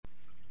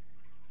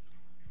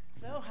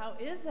How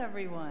is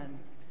everyone?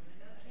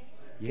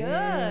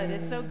 Yeah. Good.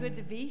 It's so good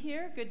to be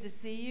here. Good to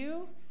see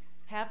you.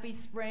 Happy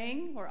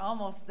spring. We're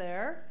almost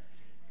there,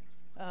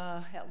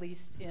 at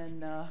least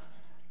in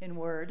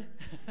word.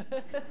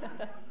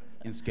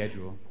 In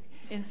schedule.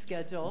 In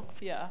schedule,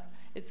 yeah.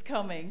 It's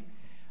coming.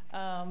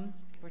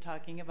 We're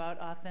talking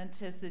about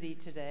authenticity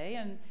today,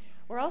 and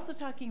we're also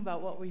talking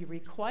about what we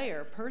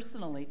require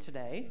personally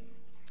today.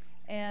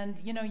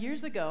 And, you know,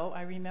 years ago,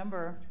 I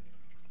remember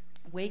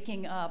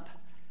waking up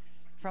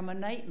from a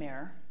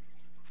nightmare,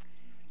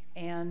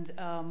 and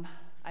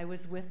I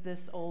was with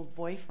this old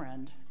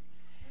boyfriend.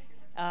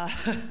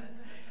 After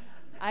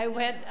my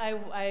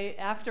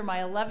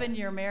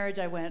 11-year marriage,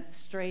 I went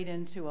straight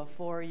into a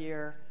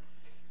 4-year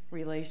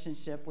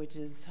relationship, which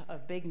is a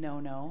big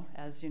no-no,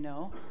 as you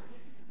know,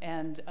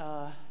 and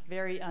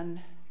very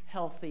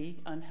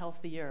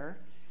unhealthier.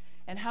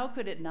 And how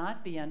could it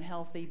not be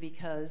unhealthy?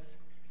 Because,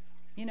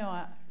 you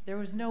know, there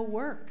was no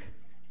work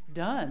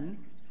done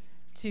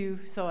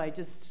so I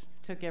just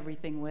took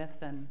everything with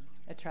and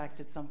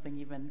attracted something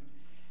even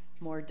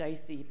more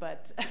dicey.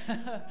 But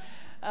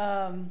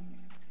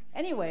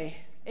anyway,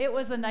 it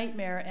was a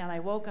nightmare, and I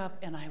woke up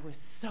and I was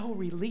so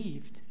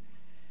relieved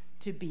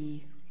to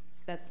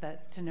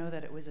know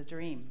that it was a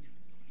dream.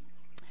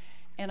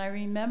 And I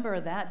remember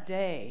that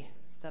day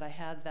that I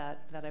had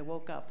that I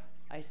woke up,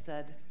 I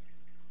said,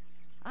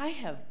 I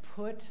have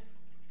put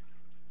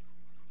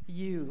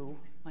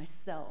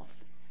myself,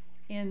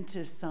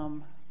 into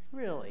some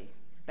really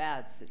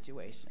bad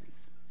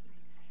situations.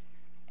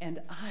 And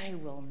I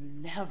will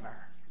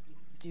never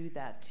do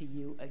that to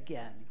you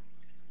again.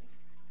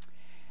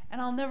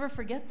 And I'll never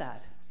forget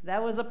that.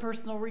 That was a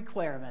personal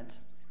requirement,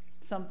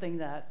 something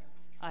that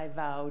I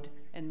vowed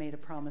and made a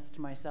promise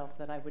to myself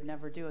that I would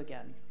never do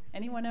again.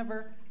 Anyone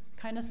ever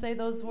kind of say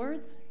those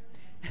words?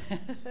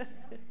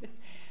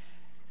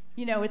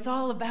 You know,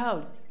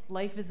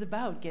 life is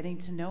about getting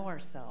to know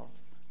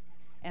ourselves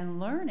and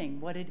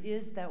learning what it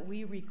is that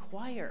we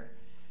require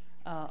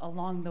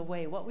along the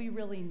way, what we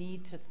really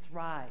need to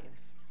thrive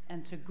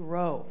and to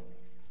grow.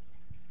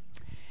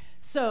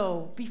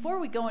 So before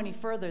we go any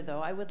further,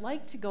 though, I would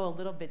like to go a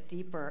little bit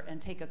deeper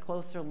and take a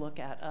closer look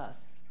at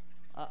us,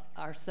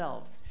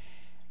 ourselves.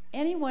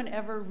 Anyone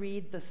ever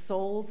read The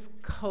Soul's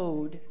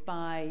Code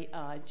by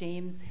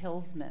James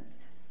Hillsman?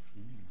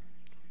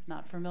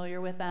 Not familiar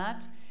with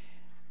that?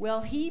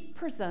 Well, he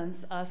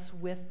presents us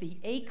with the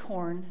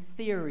acorn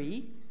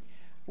theory,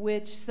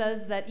 which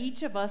says that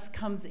each of us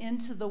comes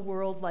into the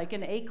world like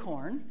an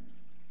acorn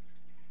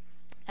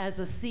as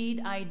a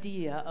seed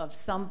idea of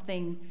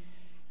something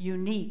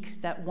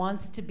unique that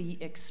wants to be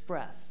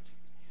expressed.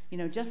 You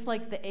know, just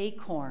like the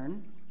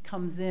acorn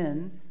comes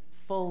in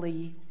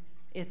fully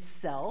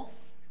itself,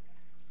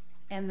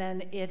 and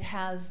then it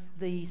has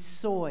the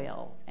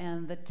soil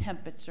and the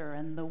temperature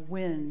and the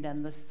wind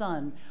and the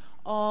sun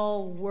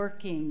all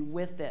working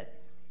with it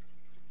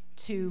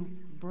to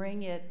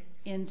bring it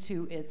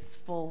into its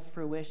full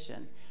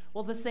fruition.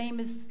 Well, the same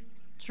is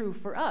true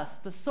for us.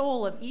 The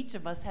soul of each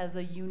of us has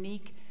a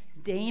unique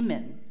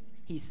daemon,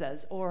 he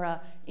says, or a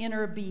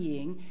inner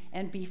being,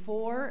 and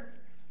before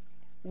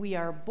we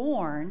are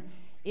born,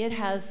 it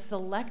has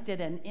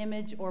selected an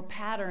image or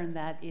pattern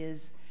that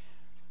is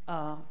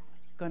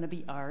going to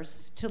be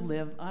ours to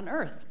live on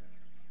earth.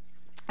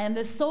 And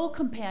the soul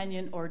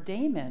companion or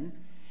daemon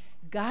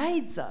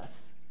guides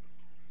us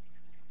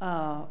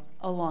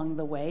along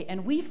the way,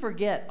 and we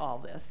forget all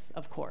this,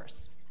 of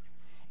course.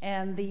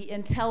 And the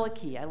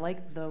entelechy, I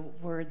like the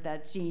word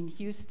that Jean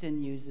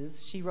Houston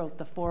uses. She wrote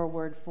the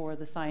foreword for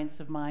the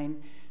Science of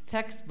Mind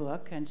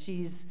textbook, and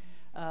she's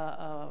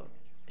a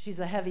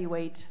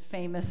heavyweight,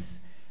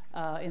 famous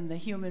in the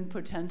human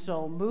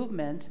potential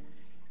movement,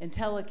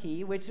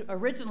 entelechy, which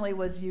originally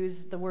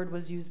the word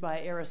was used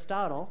by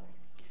Aristotle,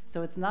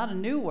 so it's not a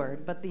new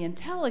word, but the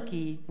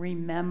entelechy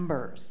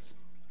remembers.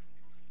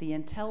 The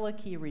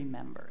entelechy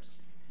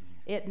remembers.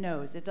 It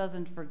knows. It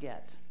doesn't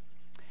forget.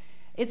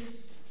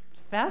 It's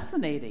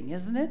fascinating,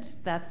 isn't it,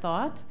 that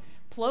thought?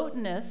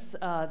 Plotinus,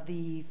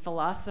 the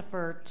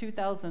philosopher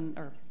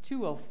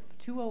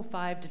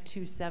 205 to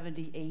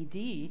 270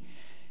 AD,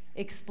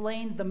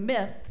 explained the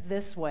myth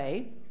this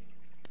way.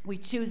 We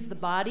choose the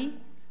body,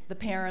 the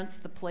parents,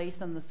 the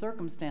place, and the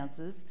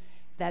circumstances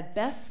that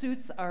best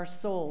suits our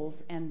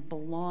souls and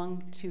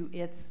belong to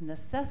its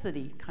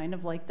necessity, kind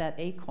of like that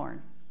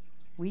acorn.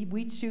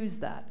 We choose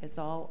that. It's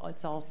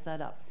all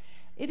set up.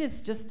 It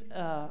is just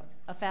a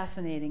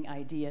fascinating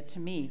idea to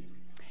me.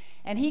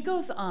 And he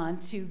goes on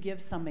to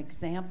give some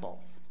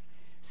examples.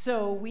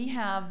 So we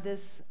have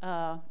this,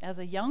 as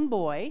a young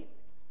boy,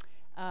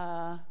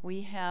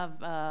 we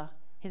have,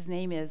 his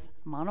name is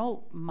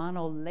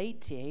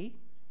Manolete,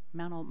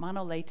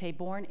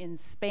 born in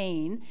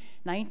Spain,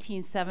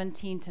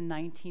 1917 to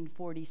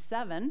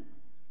 1947.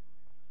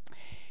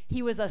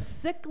 He was a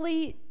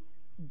sickly,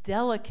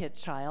 delicate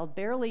child,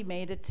 barely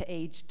made it to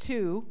age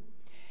 2,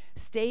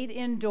 stayed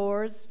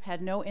indoors,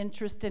 had no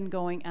interest in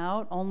going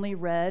out, only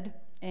read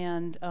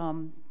and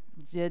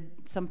did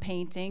some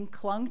painting,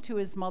 clung to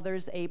his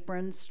mother's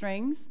apron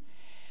strings.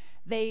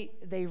 They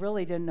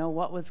really didn't know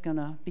what was going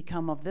to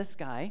become of this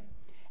guy.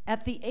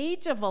 At the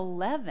age of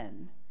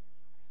 11,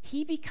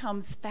 he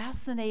becomes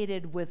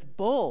fascinated with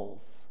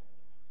bulls,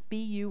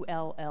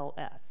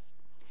 B-U-L-L-S,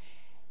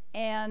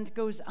 and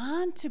goes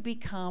on to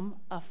become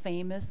a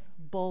famous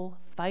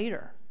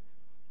bullfighter.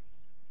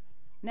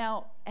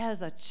 Now,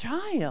 as a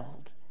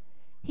child,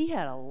 he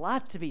had a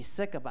lot to be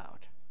sick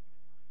about,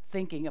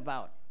 thinking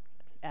about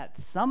at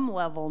some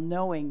level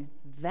knowing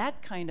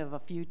that kind of a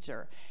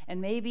future. And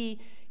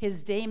maybe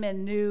his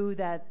daemon knew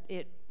that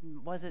it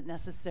wasn't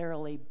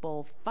necessarily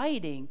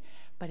bullfighting,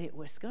 but it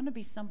was going to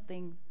be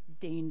something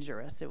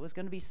dangerous. It was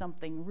going to be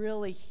something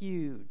really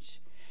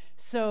huge.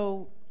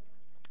 So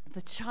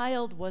the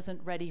child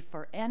wasn't ready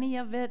for any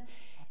of it,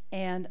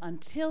 and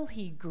until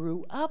he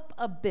grew up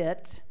a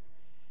bit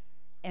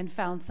and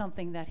found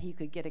something that he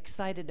could get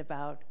excited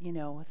about,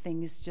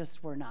 things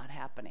just were not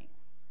happening.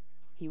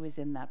 He was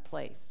in that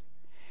place.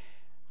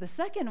 The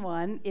second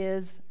one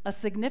is a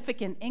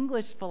significant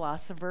English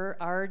philosopher,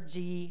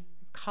 R.G.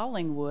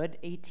 Collingwood,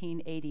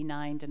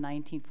 1889 to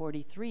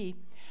 1943.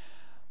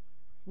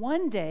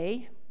 One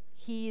day,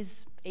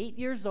 he's 8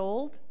 years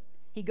old.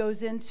 He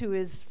goes into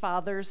his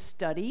father's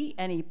study,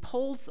 and he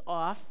pulls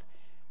off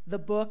the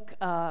book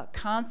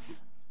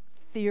Kant's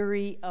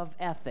Theory of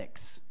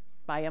Ethics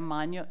by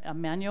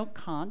Immanuel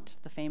Kant,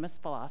 the famous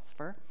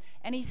philosopher,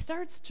 and he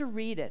starts to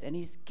read it, and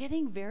he's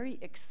getting very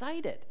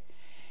excited.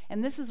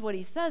 And this is what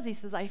he says. He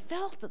says, I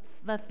felt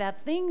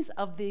that things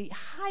of the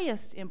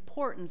highest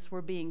importance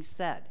were being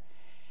said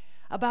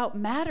about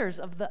matters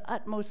of the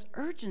utmost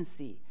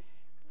urgency,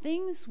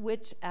 things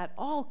which at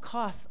all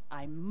costs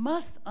I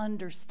must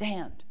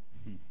understand.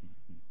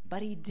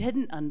 But he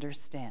didn't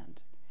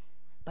understand.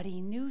 But he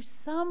knew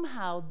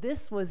somehow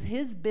this was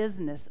his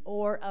business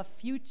or a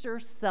future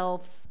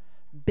self's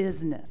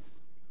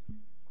business.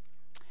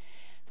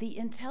 The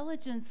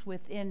intelligence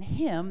within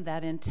him,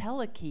 that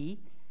entelechy,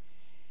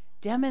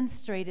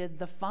 demonstrated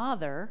the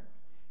Father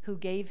who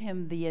gave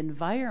him the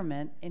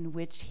environment in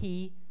which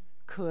he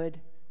could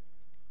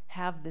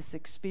have this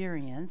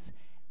experience,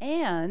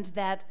 and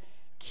that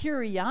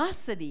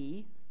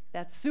curiosity,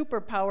 that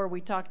superpower we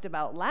talked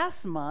about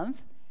last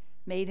month,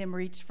 made him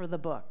reach for the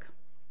book.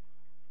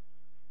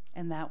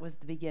 And that was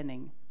the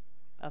beginning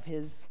of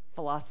his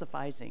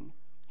philosophizing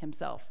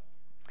himself.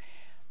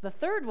 The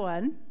third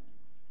one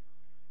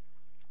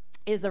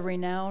is a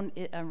renowned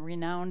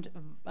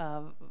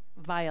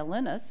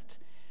violinist,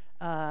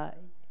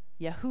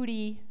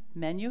 Yehudi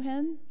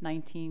Menuhin,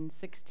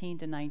 1916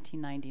 to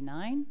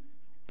 1999.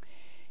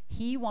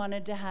 He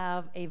wanted to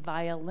have a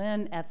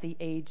violin at the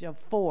age of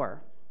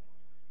 4.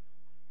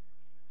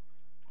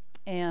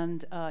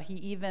 And he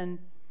even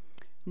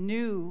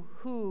knew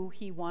who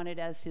he wanted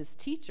as his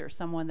teacher,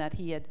 someone that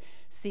he had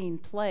seen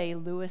play,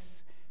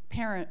 Louis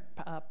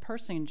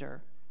Persinger.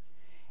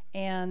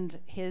 And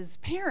his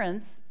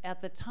parents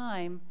at the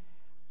time,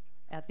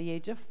 at the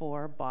age of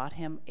 4, bought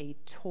him a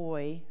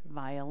toy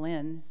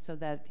violin so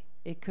that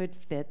it could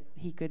fit,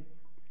 he could,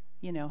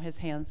 his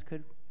hands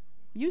could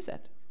use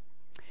it.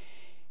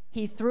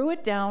 He threw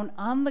it down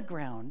on the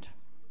ground,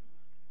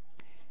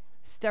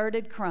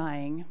 started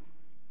crying,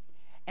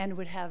 and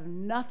would have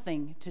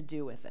nothing to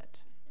do with it.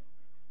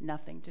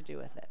 Nothing to do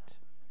with it.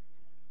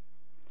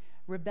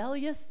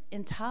 Rebellious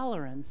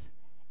intolerance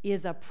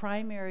is a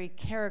primary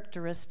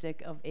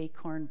characteristic of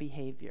acorn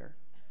behavior.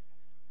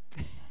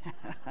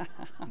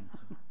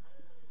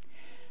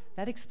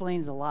 That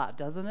explains a lot,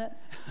 doesn't it?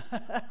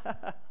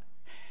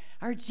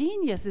 Our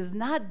genius is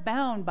not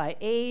bound by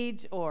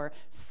age or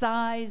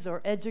size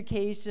or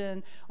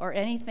education or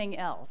anything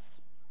else.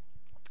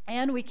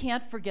 And we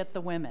can't forget the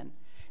women,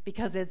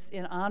 because it's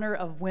in honor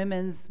of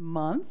Women's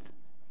Month,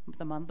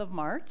 the month of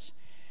March.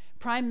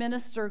 Prime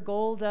Minister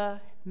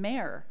Golda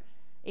Meir,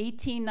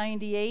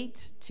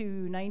 1898 to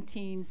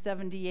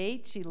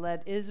 1978, she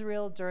led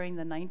Israel during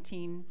the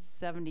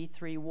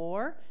 1973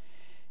 war.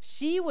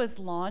 She was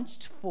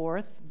launched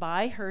forth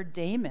by her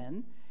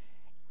daemon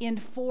in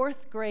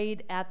 4th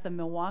grade at the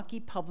Milwaukee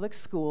Public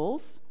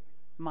Schools,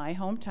 my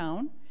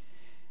hometown.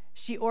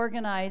 She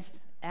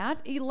organized,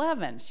 at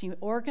 11, she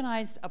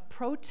organized a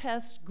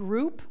protest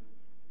group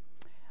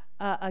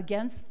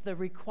against the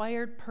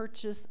required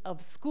purchase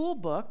of school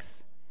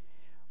books,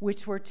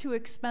 which were too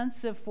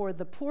expensive for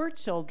the poor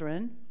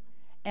children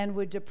and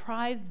would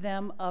deprive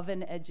them of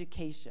an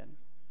education.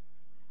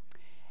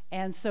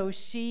 And so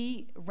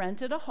she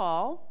rented a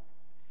hall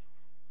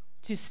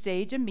to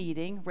stage a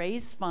meeting,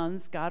 raise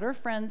funds, got her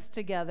friends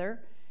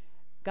together,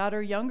 got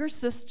her younger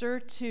sister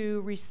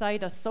to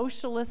recite a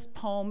socialist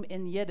poem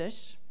in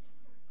Yiddish,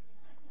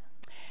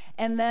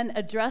 and then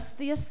addressed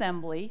the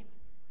assembly,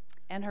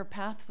 and her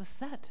path was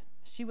set.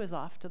 She was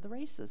off to the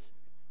races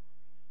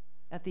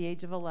at the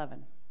age of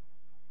 11.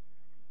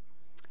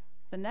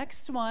 The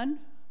next one,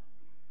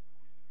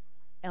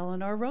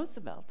 Eleanor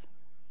Roosevelt,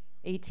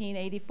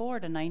 1884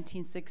 to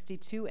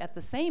 1962, at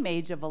the same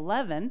age of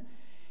 11,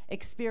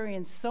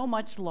 experienced so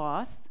much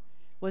loss,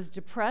 was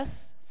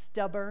depressed,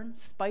 stubborn,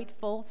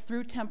 spiteful,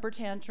 threw temper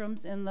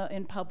tantrums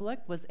in public,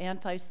 was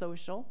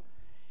antisocial.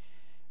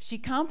 She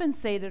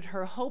compensated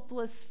her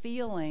hopeless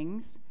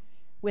feelings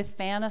with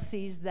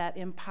fantasies that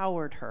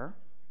empowered her.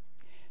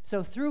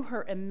 So through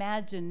her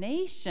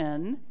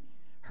imagination,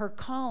 her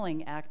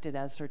calling acted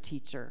as her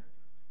teacher.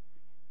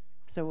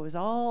 So it was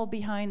all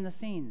behind the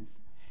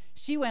scenes.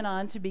 She went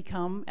on to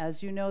become,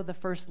 as you know, the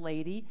First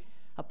Lady,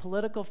 a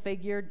political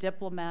figure,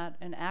 diplomat,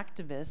 and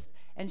activist,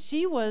 and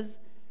she was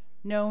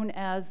known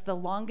as the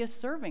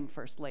longest-serving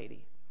First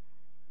Lady.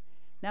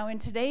 Now, in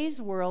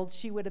today's world,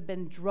 she would have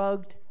been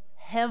drugged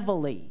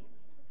heavily.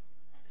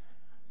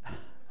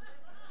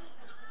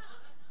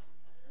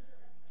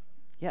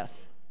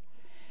 Yes.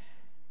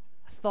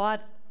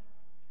 Thought,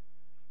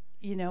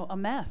 a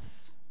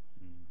mess,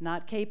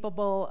 not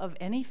capable of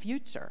any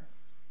future.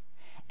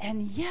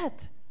 And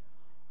yet,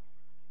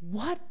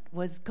 what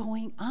was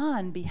going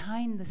on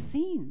behind the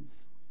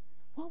scenes?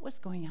 What was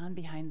going on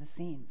behind the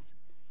scenes?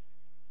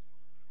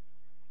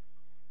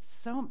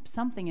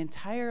 Something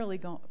entirely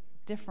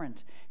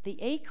different. The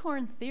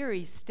acorn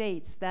theory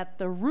states that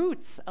the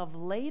roots of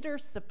later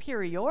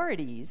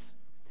superiorities,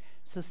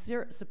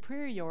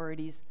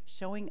 superiorities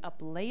showing up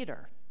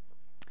later,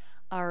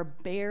 are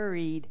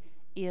buried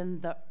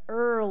in the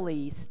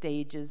early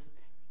stages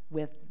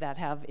that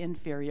have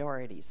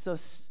inferiorities. So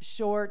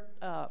short,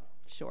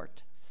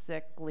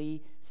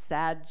 sickly,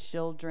 sad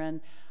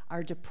children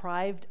are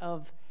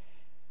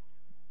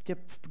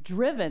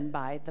driven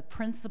by the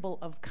principle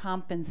of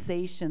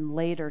compensation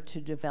later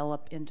to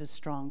develop into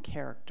strong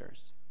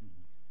characters.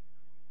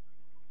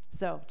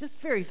 So just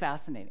very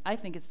fascinating. I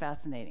think it's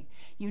fascinating.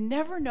 You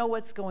never know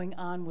what's going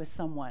on with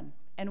someone,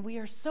 and we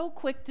are so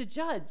quick to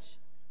judge.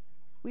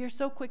 We are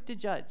so quick to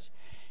judge.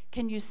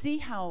 Can you see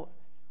how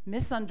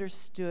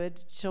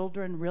misunderstood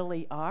children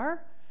really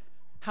are?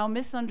 How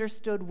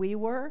misunderstood we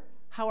were?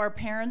 How our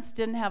parents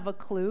didn't have a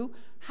clue?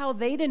 How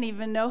they didn't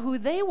even know who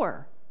they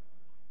were?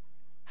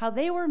 How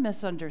they were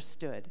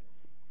misunderstood?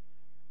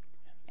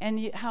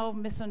 And how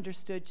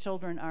misunderstood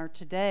children are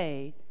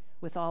today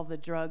with all the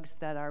drugs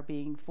that are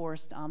being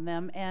forced on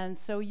them. And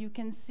so you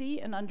can see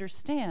and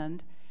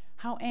understand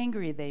how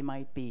angry they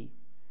might be.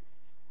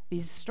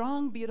 These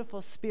strong,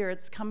 beautiful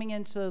spirits coming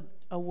into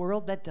a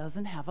world that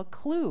doesn't have a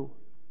clue.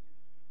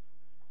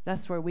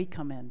 That's where we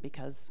come in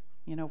because,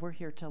 we're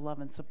here to love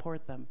and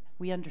support them.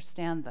 We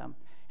understand them,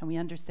 and we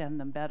understand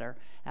them better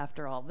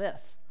after all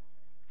this.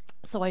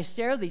 So I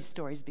share these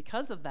stories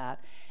because of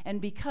that,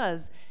 and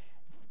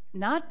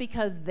not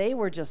because they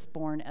were just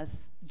born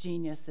as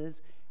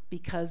geniuses,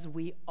 because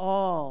we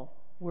all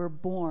were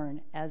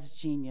born as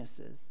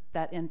geniuses.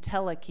 That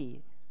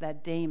entelechy,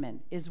 that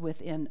daemon, is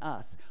within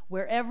us.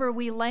 Wherever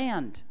we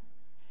land,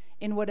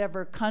 in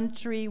whatever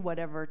country,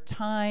 whatever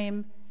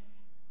time,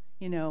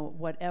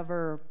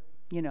 whatever,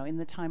 in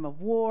the time of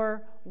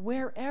war,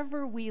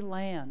 wherever we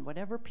land,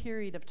 whatever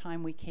period of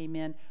time we came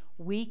in,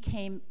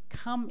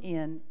 come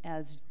in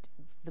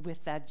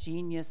with that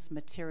genius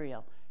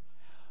material.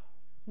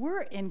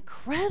 We're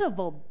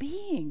incredible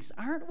beings,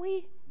 aren't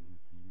we?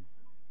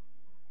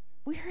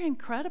 We're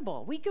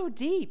incredible. We go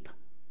deep.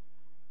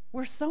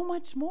 We're so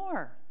much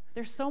more.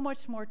 There's so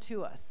much more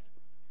to us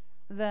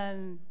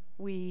than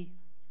we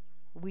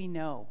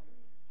know,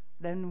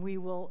 than we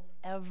will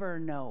ever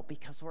know,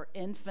 because we're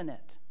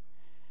infinite.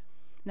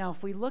 Now,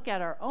 if we look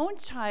at our own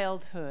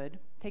childhood,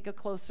 take a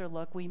closer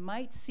look, we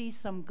might see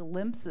some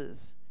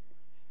glimpses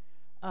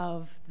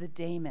of the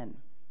daemon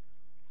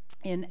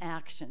in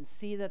action.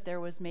 See that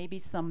there was maybe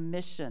some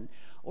mission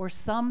or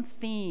some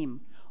theme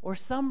or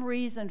some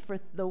reason for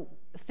the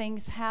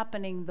things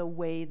happening the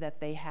way that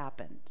they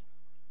happened.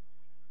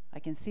 I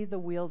can see the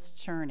wheels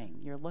churning.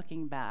 You're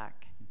looking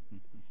back.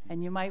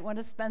 And you might want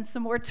to spend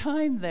some more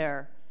time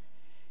there.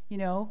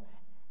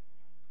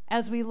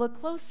 As we look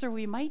closer,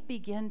 we might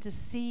begin to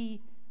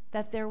see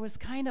that there was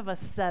kind of a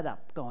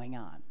setup going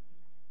on,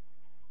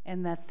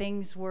 and that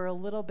things were a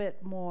little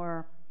bit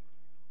more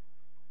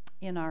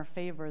in our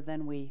favor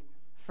than we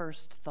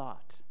first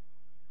thought.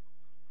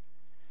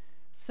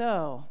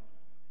 So,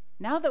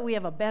 now that we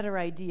have a better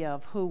idea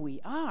of who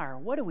we are,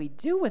 what do we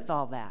do with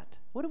all that?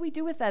 What do we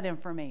do with that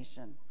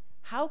information?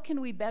 How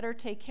can we better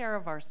take care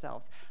of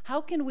ourselves?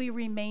 How can we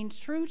remain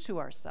true to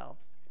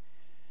ourselves?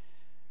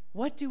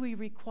 What do we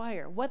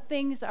require? What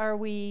things are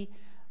we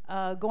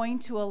going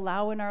to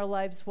allow in our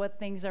lives? What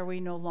things are we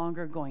no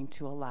longer going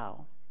to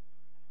allow?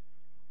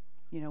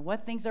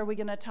 What things are we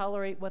going to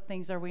tolerate? What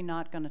things are we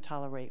not going to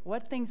tolerate?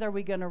 What things are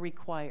we going to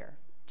require?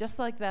 Just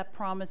like that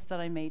promise that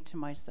I made to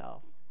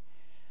myself.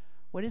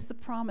 What is the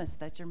promise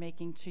that you're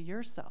making to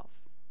yourself?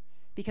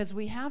 Because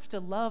we have to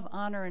love,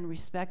 honor, and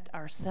respect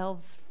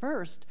ourselves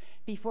first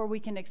before we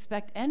can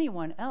expect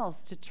anyone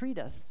else to treat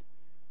us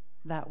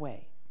that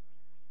way,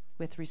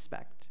 with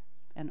respect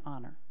and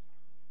honor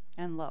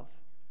and love.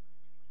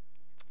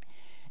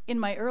 In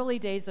my early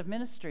days of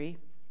ministry,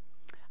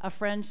 a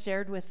friend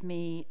shared with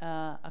me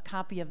a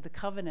copy of the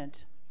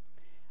Covenant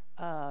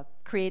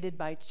created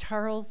by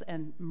Charles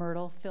and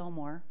Myrtle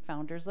Fillmore,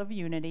 founders of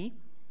Unity.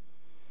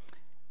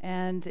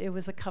 And it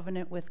was a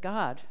covenant with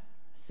God,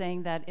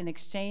 saying that in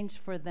exchange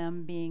for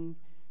them being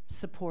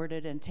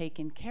supported and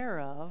taken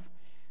care of,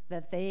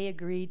 that they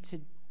agreed to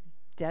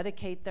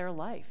dedicate their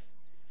life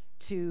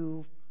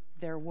to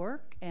their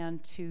work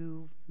and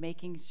to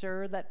making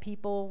sure that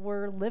people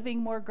were living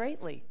more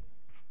greatly.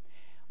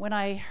 When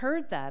I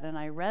heard that and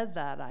I read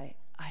that,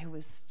 I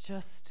was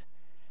just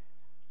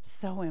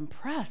so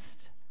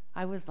impressed.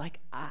 I was like,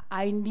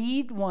 I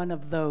need one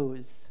of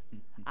those.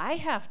 I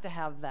have to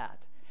have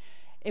that.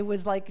 It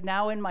was like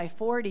now in my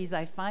 40s,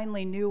 I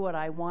finally knew what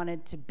I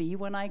wanted to be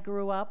when I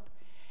grew up,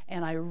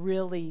 and I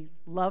really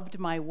loved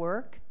my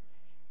work,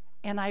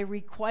 and I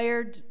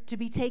required to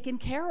be taken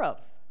care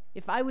of.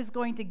 If I was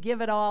going to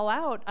give it all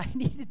out, I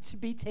needed to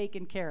be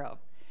taken care of.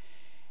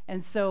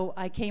 And so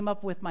I came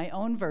up with my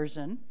own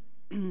version,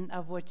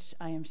 of which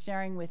I am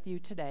sharing with you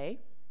today.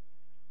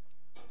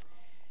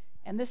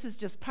 And this is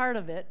just part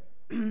of it,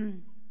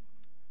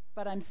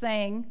 but I'm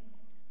saying,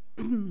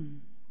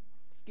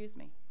 excuse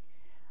me,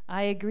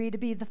 I agree to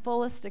be the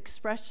fullest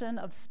expression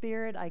of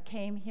spirit I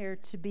came here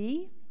to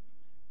be,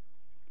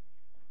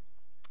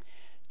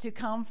 to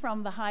come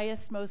from the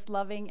highest, most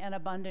loving and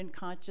abundant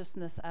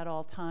consciousness at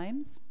all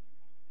times,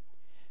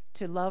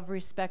 to love,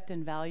 respect,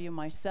 and value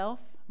myself,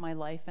 my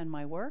life, and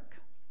my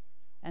work,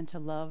 and to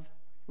love,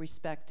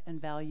 respect,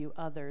 and value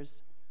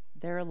others,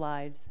 their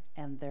lives,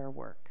 and their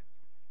work.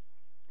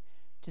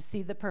 To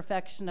see the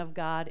perfection of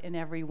God in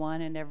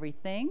everyone and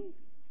everything,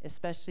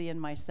 especially in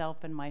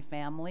myself and my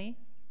family.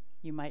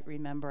 You might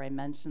remember I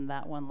mentioned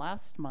that one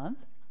last month.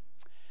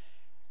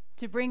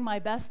 To bring my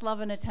best love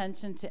and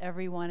attention to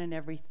everyone and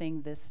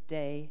everything this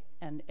day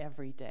and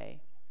every day.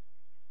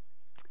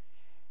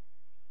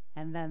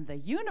 And then the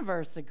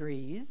universe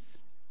agrees,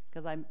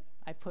 because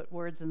I put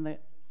words in the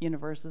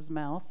universe's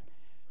mouth.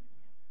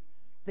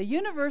 The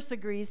universe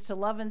agrees to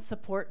love and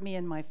support me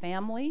and my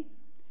family,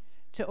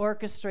 to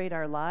orchestrate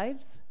our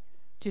lives,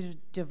 to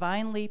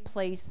divinely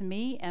place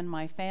me and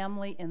my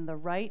family in the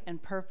right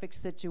and perfect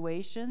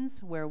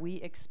situations where we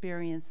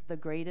experience the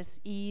greatest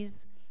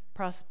ease,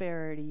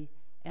 prosperity,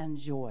 and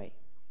joy.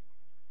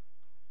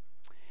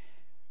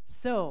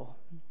 So,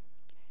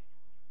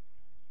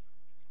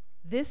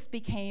 this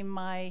became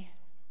my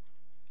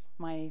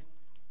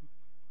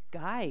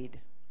guide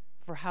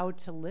for how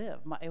to live.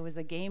 It was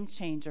a game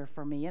changer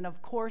for me. And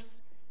of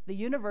course, the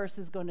universe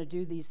is going to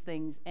do these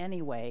things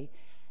anyway.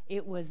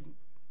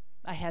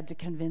 I had to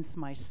convince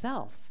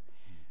myself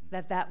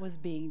that that was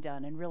being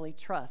done and really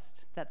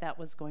trust that that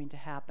was going to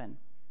happen.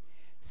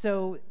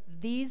 So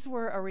these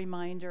were a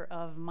reminder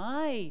of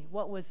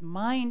what was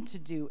mine to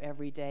do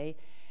every day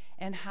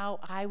and how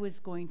I was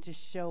going to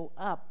show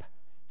up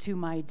to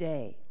my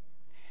day.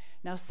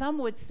 Now, some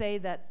would say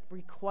that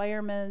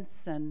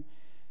requirements and,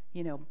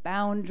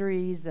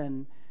 boundaries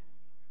and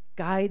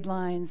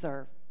guidelines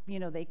are,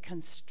 they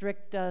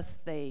constrict us,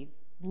 they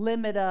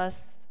limit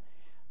us,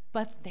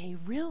 but they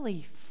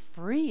really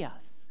free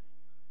us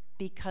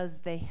because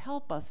they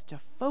help us to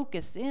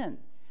focus in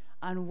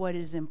on what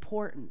is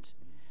important.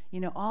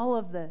 All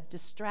of the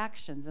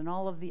distractions and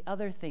all of the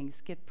other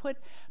things get put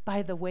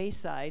by the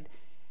wayside,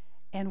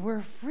 and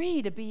we're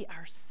free to be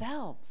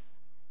ourselves.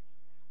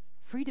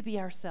 Free to be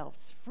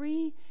ourselves.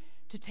 Free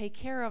to take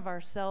care of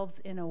ourselves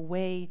in a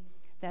way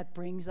that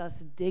brings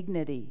us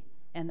dignity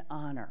and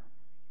honor.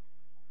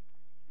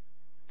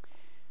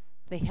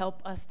 They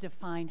help us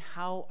define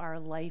how our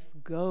life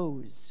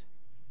goes,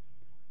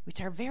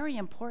 which are very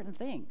important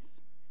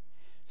things.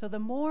 So the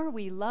more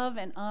we love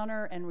and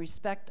honor and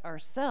respect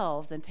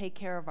ourselves and take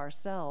care of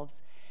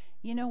ourselves,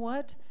 you know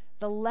what?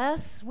 The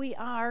less we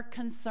are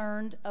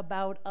concerned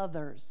about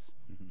others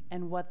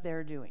and what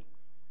they're doing.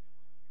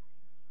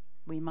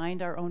 We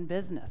mind our own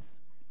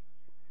business.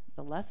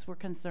 The less we're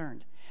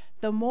concerned.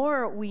 The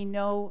more we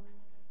know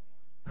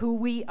who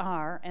we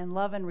are and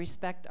love and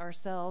respect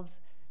ourselves,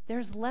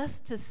 there's less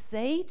to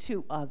say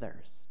to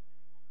others.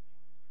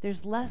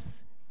 There's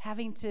less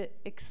having to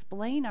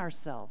explain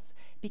ourselves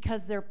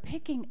because they're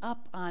picking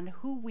up on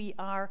who we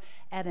are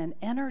at an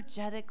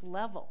energetic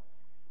level.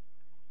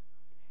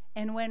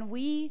 And when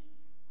we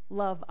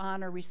love,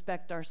 honor,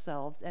 respect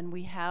ourselves and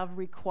we have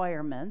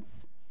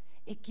requirements,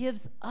 it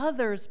gives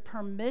others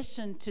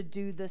permission to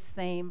do the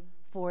same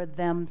for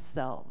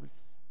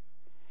themselves.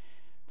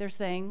 They're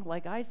saying,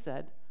 like I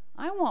said,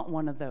 I want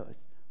one of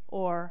those.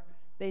 Or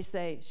they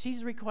say,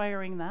 she's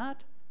requiring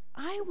that.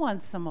 I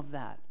want some of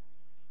that.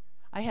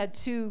 I had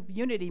 2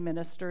 unity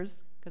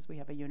ministers, because we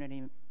have a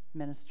unity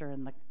minister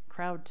in the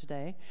crowd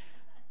today,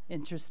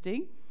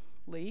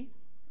 interestingly.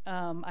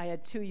 I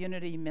had 2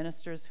 unity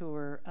ministers who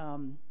were,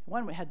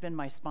 one had been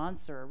my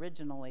sponsor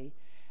originally,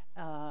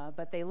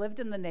 but they lived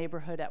in the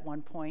neighborhood at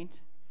one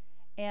point,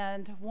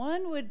 and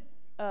one would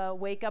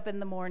wake up in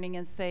the morning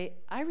and say,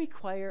 I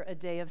require a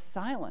day of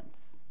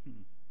silence.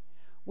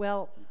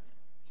 Well,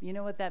 you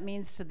know what that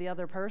means to the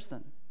other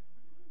person?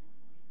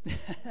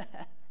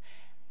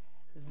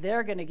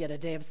 They're going to get a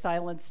day of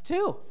silence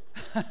too.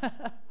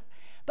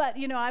 But,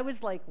 I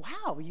was like,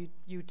 wow,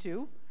 you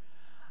two,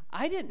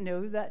 I didn't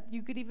know that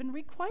you could even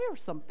require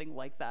something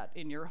like that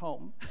in your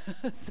home.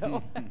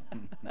 So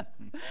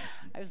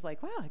I was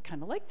like, wow, I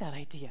kind of like that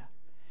idea.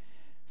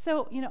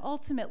 So,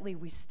 ultimately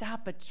we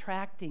stop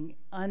attracting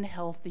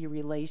unhealthy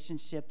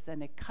relationships,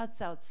 and it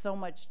cuts out so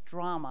much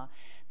drama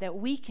that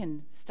we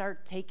can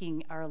start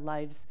taking our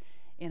lives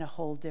in a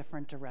whole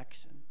different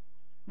direction.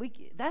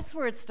 That's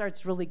where it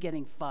starts really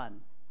getting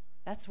fun.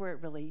 That's where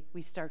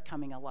we start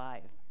coming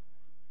alive.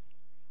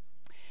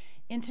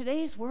 In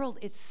today's world,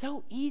 it's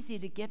so easy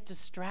to get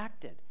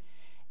distracted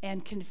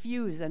and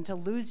confused and to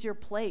lose your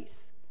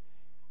place.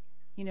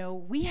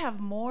 We have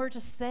more to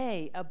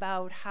say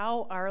about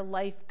how our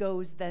life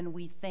goes than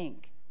we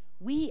think.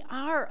 We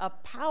are a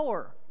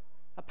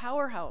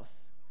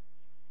powerhouse.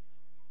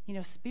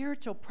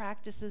 Spiritual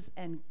practices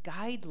and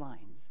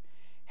guidelines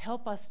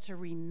help us to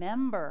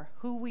remember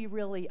who we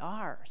really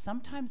are.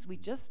 Sometimes we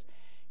just,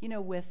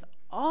 with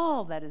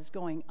all that is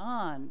going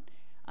on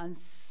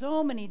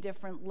so many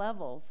different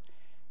levels,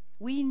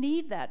 we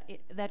need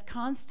that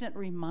constant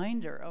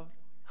reminder of,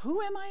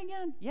 who am I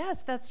again?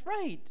 Yes, that's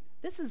right.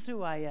 This is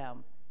who I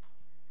am.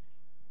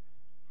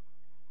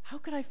 How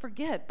could I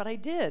forget? But I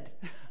did.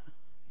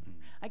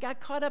 I got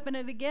caught up in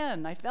it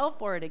again. I fell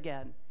for it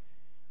again.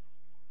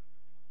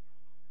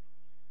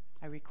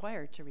 I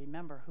require to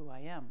remember who I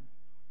am.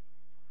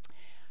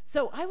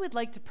 So I would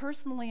like to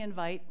personally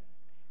invite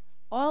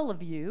all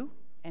of you,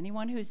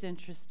 anyone who's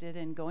interested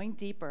in going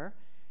deeper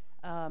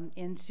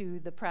into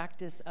the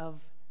practice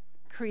of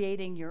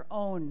creating your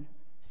own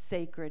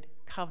sacred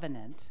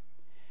covenant.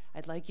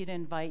 I'd like you to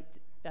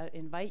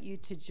invite you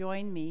to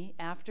join me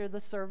after the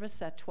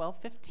service at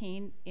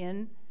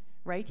 12:15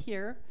 right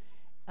here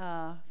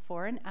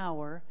for an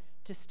hour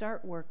to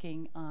start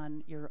working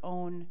on your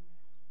own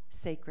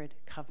sacred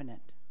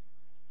covenant.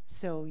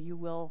 So you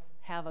will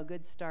have a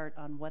good start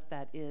on what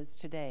that is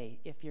today.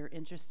 If you're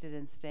interested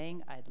in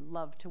staying, I'd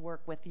love to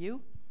work with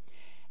you.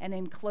 And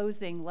in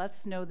closing,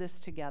 let's know this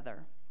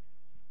together.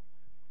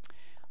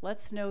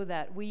 Let's know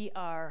that we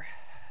are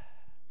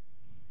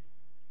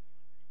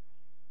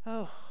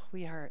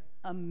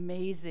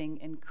amazing,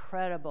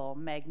 incredible,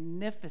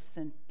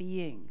 magnificent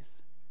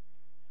beings,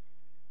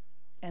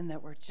 and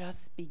that we're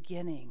just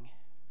beginning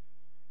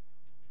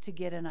to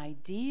get an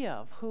idea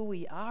of who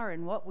we are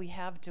and what we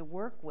have to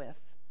work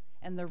with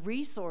and the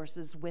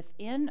resources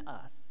within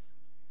us,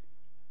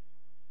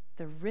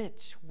 the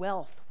rich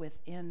wealth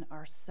within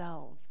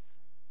ourselves.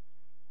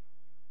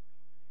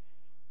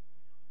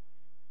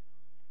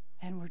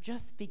 And we're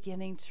just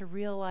beginning to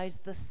realize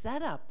the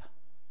setup,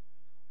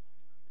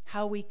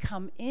 how we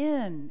come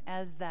in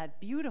as that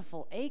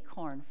beautiful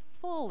acorn,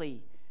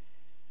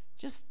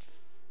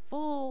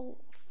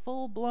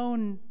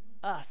 full-blown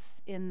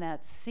us in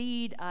that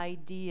seed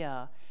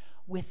idea,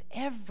 with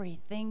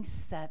everything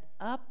set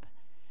up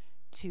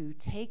to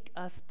take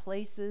us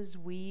places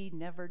we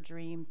never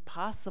dreamed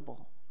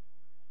possible.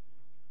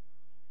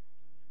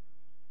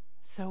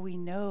 So we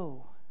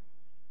know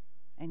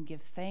and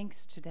give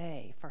thanks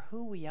today for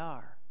who we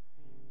are,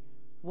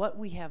 what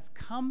we have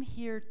come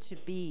here to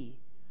be,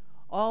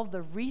 all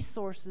the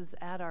resources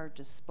at our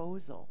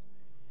disposal,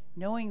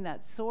 knowing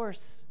that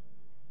Source,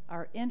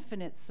 our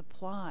infinite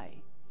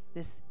supply,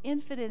 this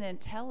infinite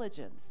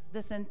intelligence,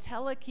 this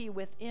entelechy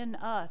within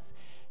us,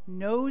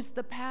 knows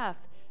the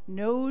path,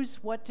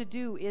 knows what to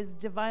do, is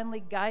divinely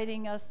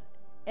guiding us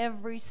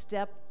every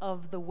step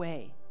of the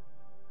way.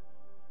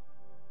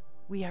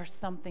 We are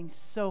something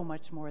so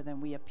much more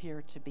than we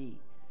appear to be.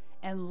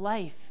 And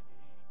life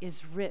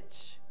is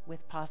rich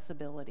with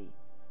possibility,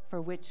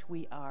 for which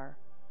we are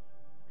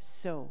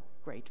so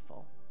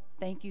grateful.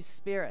 Thank you,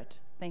 Spirit.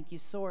 Thank you,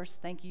 Source.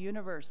 Thank you,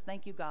 Universe.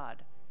 Thank you,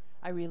 God.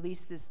 I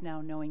release this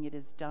now, knowing it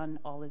is done.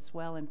 All is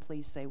well. And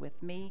please say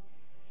with me,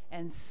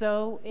 and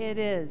so it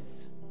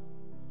is.